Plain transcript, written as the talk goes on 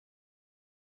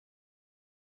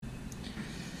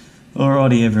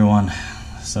Alrighty everyone,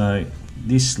 so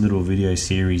this little video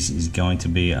series is going to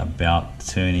be about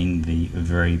turning the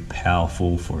very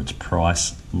powerful, for its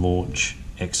price, launch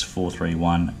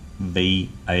X-431 V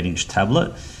 8-inch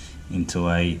tablet into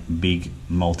a big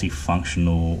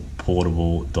multifunctional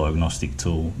portable diagnostic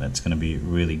tool that's going to be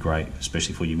really great,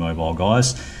 especially for you mobile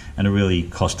guys, and a really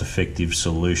cost-effective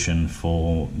solution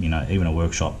for even a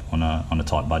workshop on a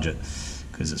tight budget,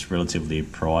 because it's relatively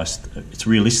priced. It's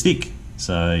realistic,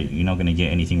 so you're not going to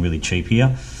get anything really cheap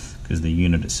here because the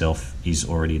unit itself is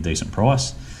already a decent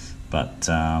price. But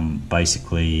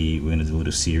basically we're going to do a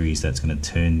little series that's going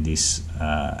to turn this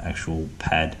actual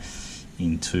pad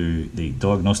into the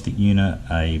diagnostic unit,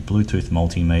 a Bluetooth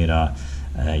multimeter,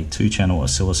 a 2-channel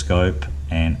oscilloscope,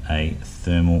 and a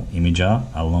thermal imager,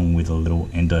 along with a little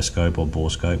endoscope or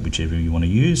borescope, whichever you want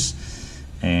to use.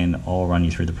 And I'll run you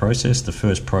through the process. The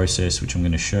first process, which I'm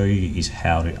going to show you, is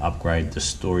how to upgrade the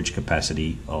storage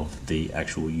capacity of the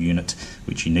actual unit,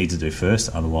 which you need to do first,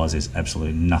 otherwise there's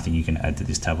absolutely nothing you can add to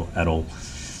this tablet at all.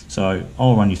 So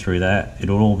I'll run you through that.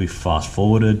 It'll all be fast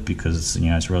forwarded because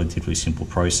it's a relatively simple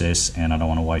process, and I don't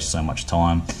want to waste so much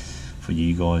time for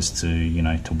you guys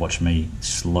to watch me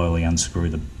slowly unscrew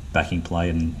the backing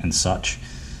plate and such.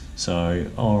 So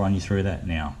I'll run you through that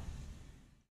now.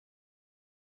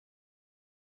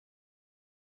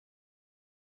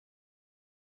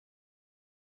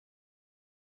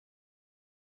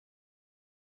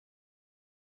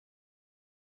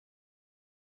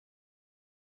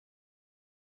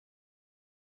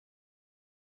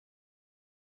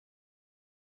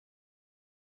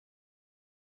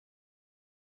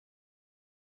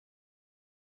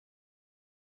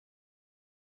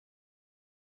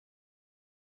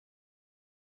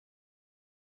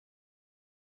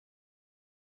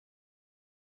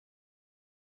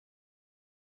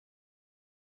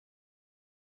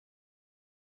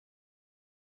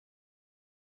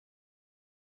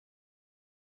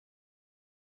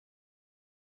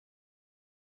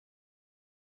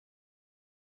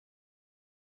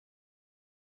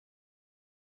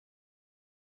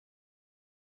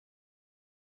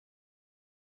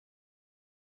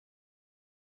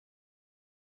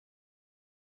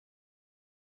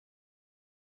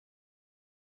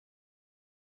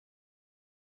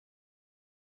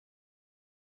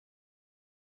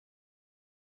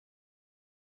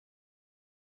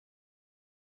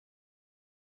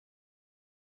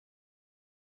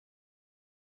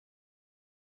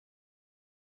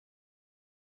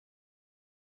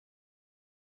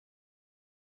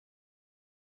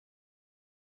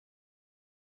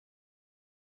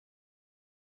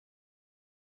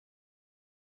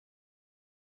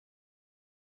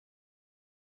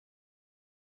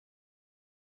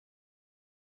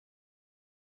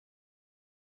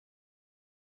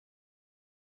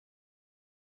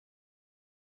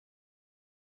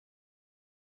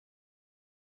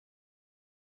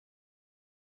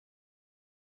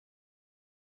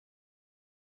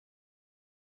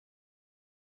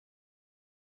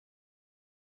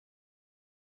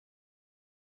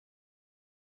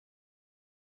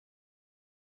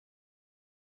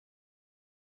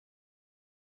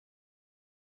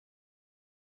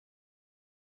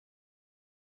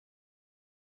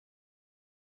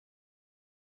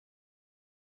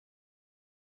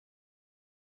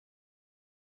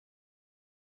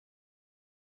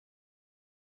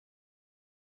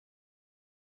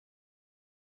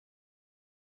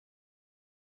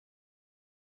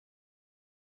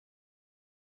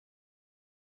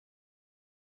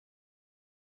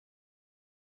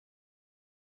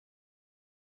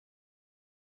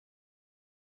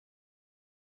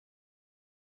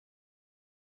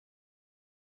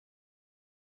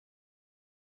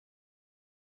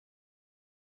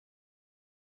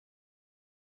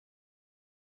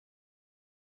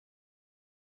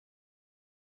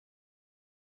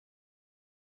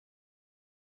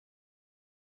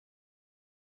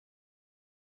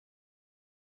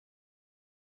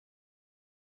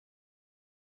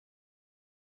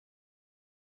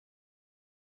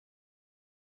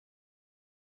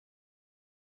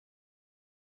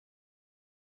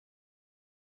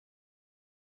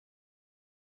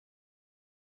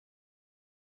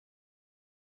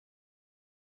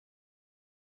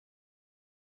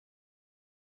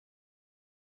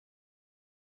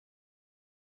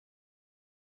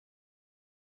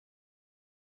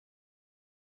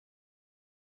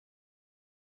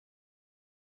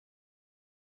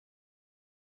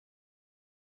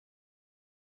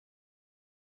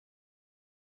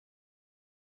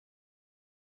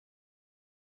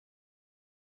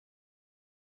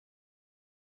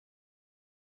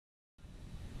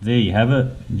 there you have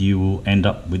it. You will end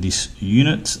up with this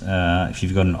unit. If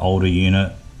you've got an older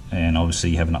unit and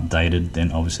obviously you haven't updated,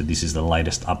 then obviously this is the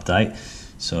latest update.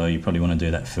 So you probably want to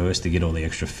do that first to get all the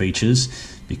extra features,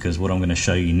 because what I'm going to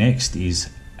show you next is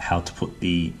how to put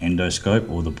the endoscope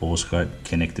or the borescope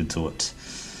connected to it.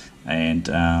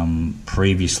 And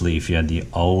previously, if you had the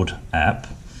old app,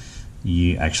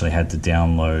 you actually had to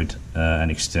download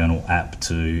an external app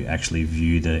to actually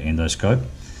view the endoscope.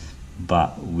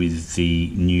 But with the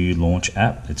new launch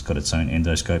app, it's got its own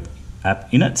endoscope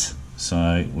app in it,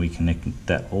 so we connect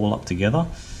that all up together,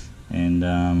 and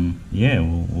yeah,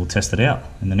 we'll test it out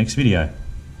in the next video.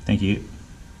 Thank you.